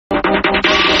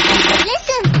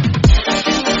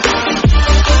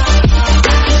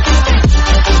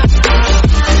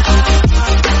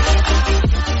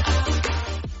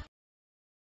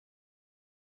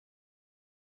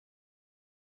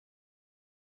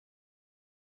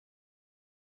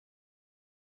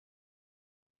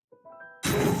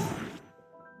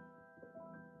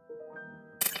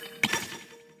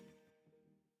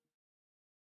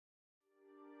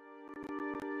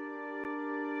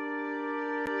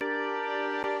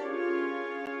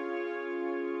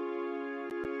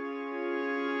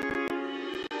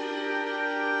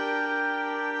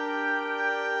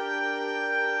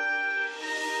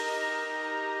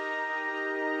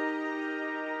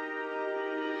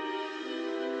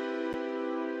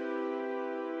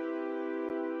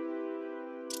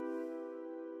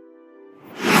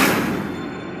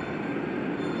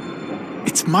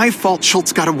It's my fault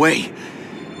Schultz got away.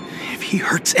 If he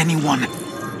hurts anyone...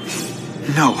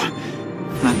 No,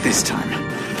 not this time.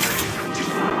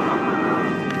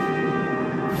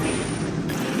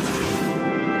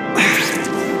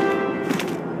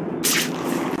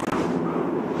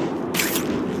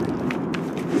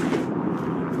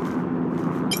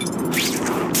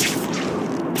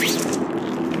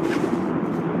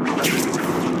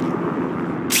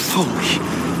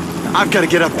 Holy... I've got to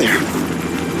get up there.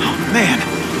 Oh, man.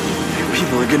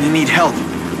 People are gonna need help.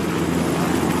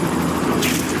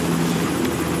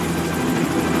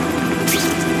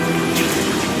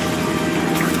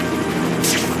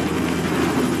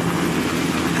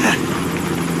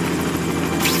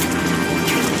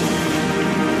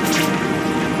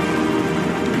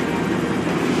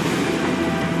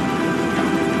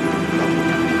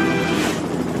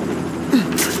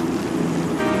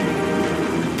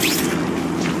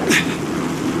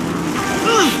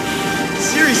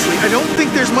 I don't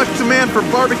think there's much demand for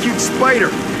barbecued spider.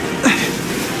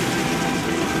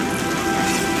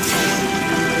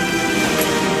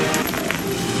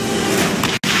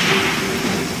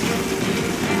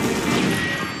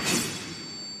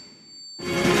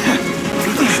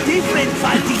 It's different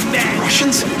fighting men.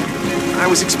 Russians? I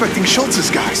was expecting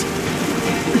Schultz's guys.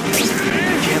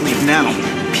 Can't leave now.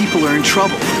 People are in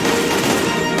trouble.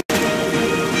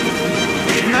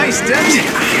 Nice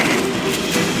dent.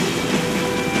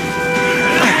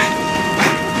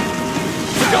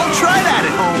 Don't try that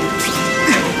at home.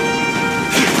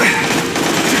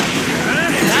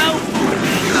 Now,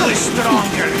 who's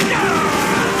stronger?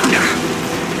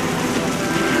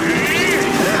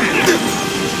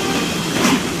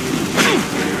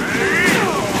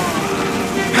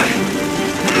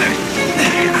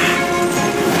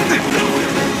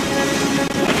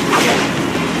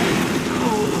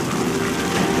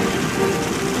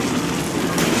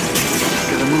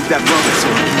 Gotta move that rubber so I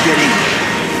can get in.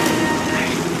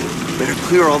 Better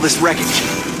clear all this wreckage.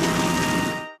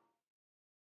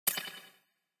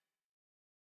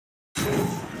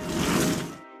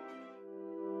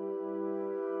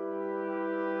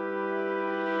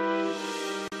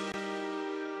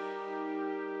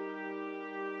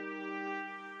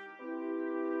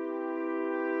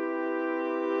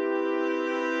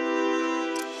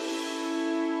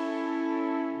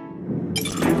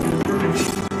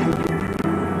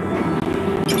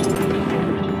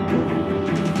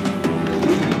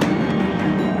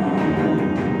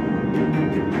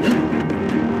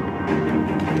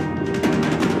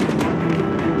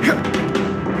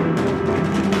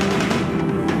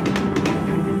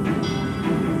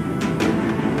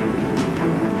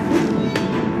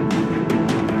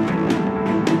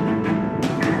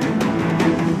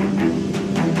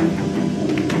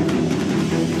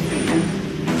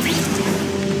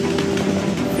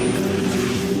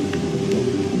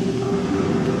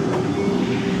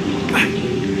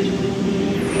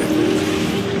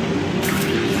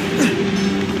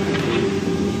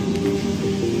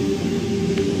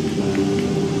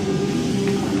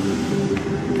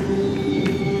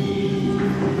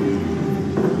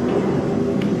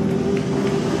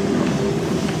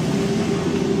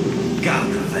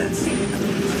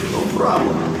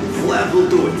 Vlad will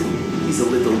do it. He's a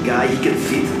little guy, he can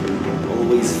fit.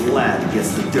 Always Vlad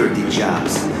gets the dirty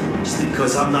jobs. Just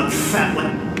because I'm not fat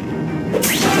like...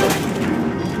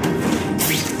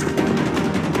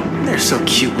 They're so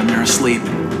cute when they're asleep.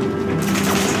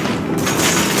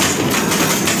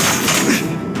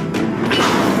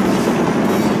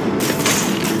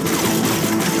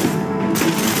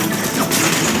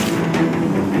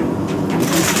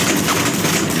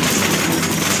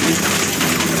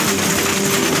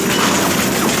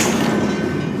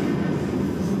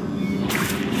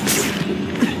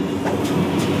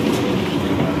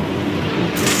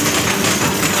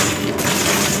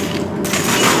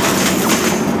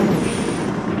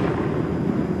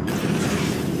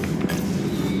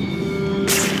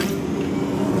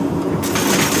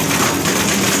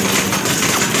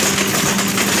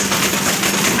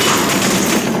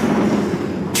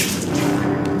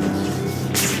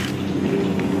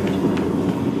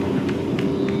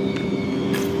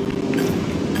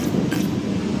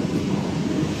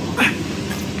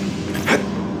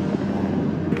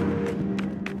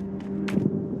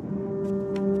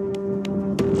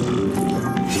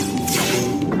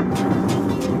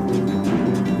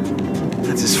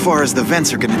 far as the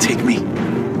vents are gonna take me.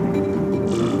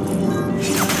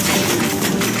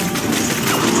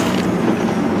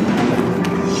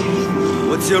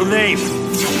 What's your name?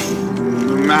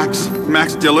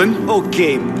 Max Dillon?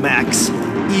 Okay, Max.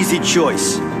 Easy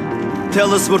choice.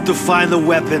 Tell us where to find the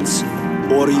weapons,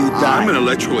 or you die. I'm an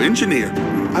electrical engineer.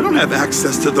 I don't have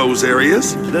access to those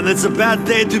areas. Then it's a bad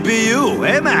day to be you,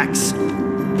 eh, Max?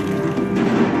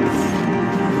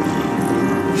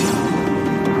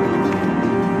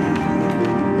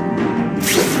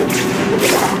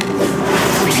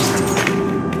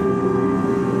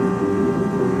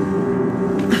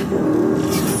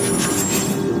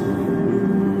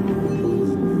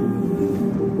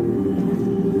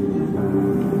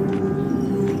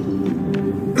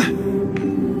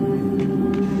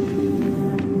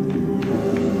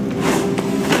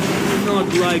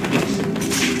 Like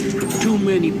this. Too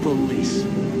many police.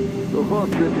 The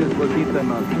hostages will leave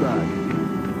them outside.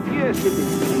 Yes, it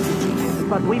is.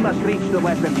 But we must reach the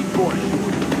weapon before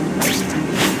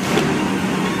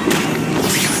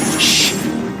Shh!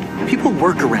 People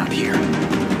work around here.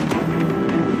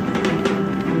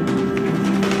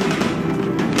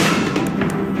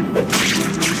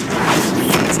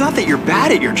 It's not that you're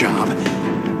bad at your job.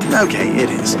 Okay, it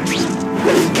is.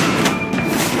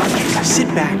 Sit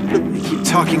back. You keep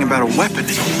talking about a weapon.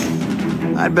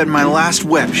 I'd bet my last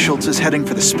web Schultz is heading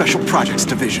for the Special Projects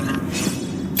Division.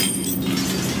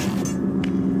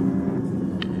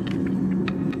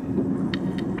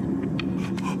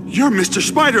 You're Mr.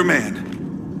 Spider-Man.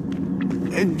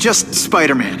 Just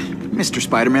Spider-Man. Mr.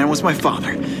 Spider-Man was my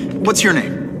father. What's your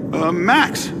name?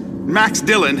 Max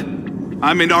Dillon.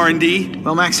 I'm in R&D.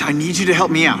 Well, Max, I need you to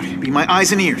help me out. Be my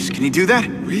eyes and ears. Can you do that?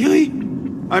 Really?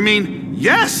 I mean,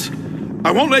 yes. I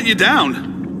won't let you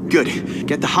down. Good.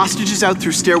 Get the hostages out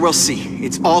through stairwell C.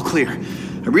 It's all clear.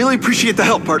 I really appreciate the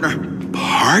help, partner.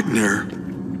 Partner?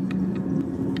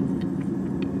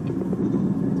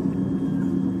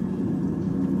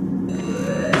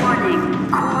 Warning.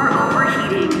 Core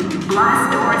overheating.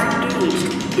 Blast doors engaged.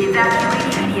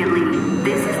 Evacuate immediately.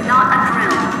 This is not a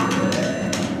drill.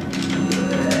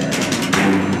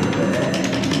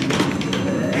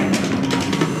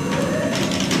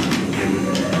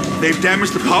 They've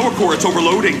damaged the power core. It's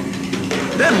overloading.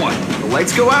 Then what? The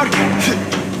lights go out?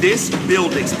 This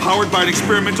building's powered by an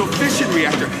experimental fission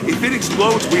reactor. If it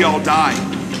explodes, we all die.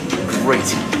 Great.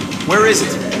 Where is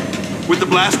it? With the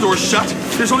blast doors shut,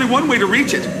 there's only one way to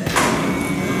reach it.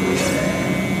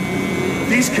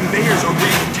 These conveyors are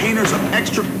bringing containers of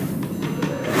extra...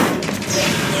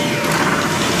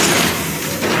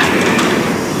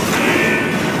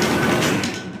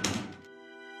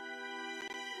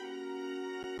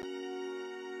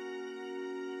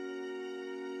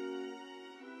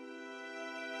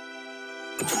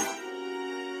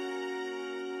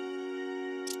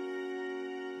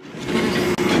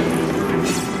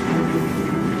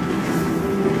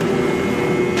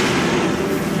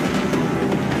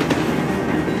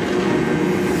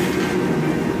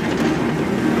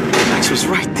 Was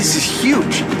right. This is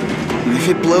huge. And if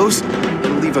it blows,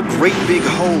 it'll leave a great big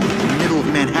hole in the middle of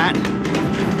Manhattan.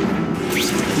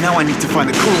 Now I need to find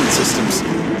the cooling systems.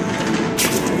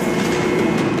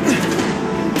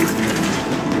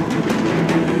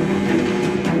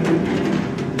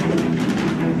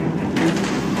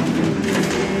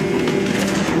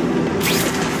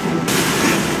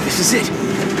 This is it.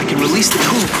 I can release the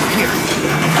coolant from here.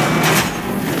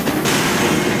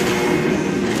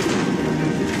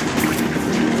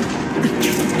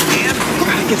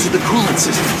 Get to the coolant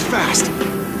systems fast.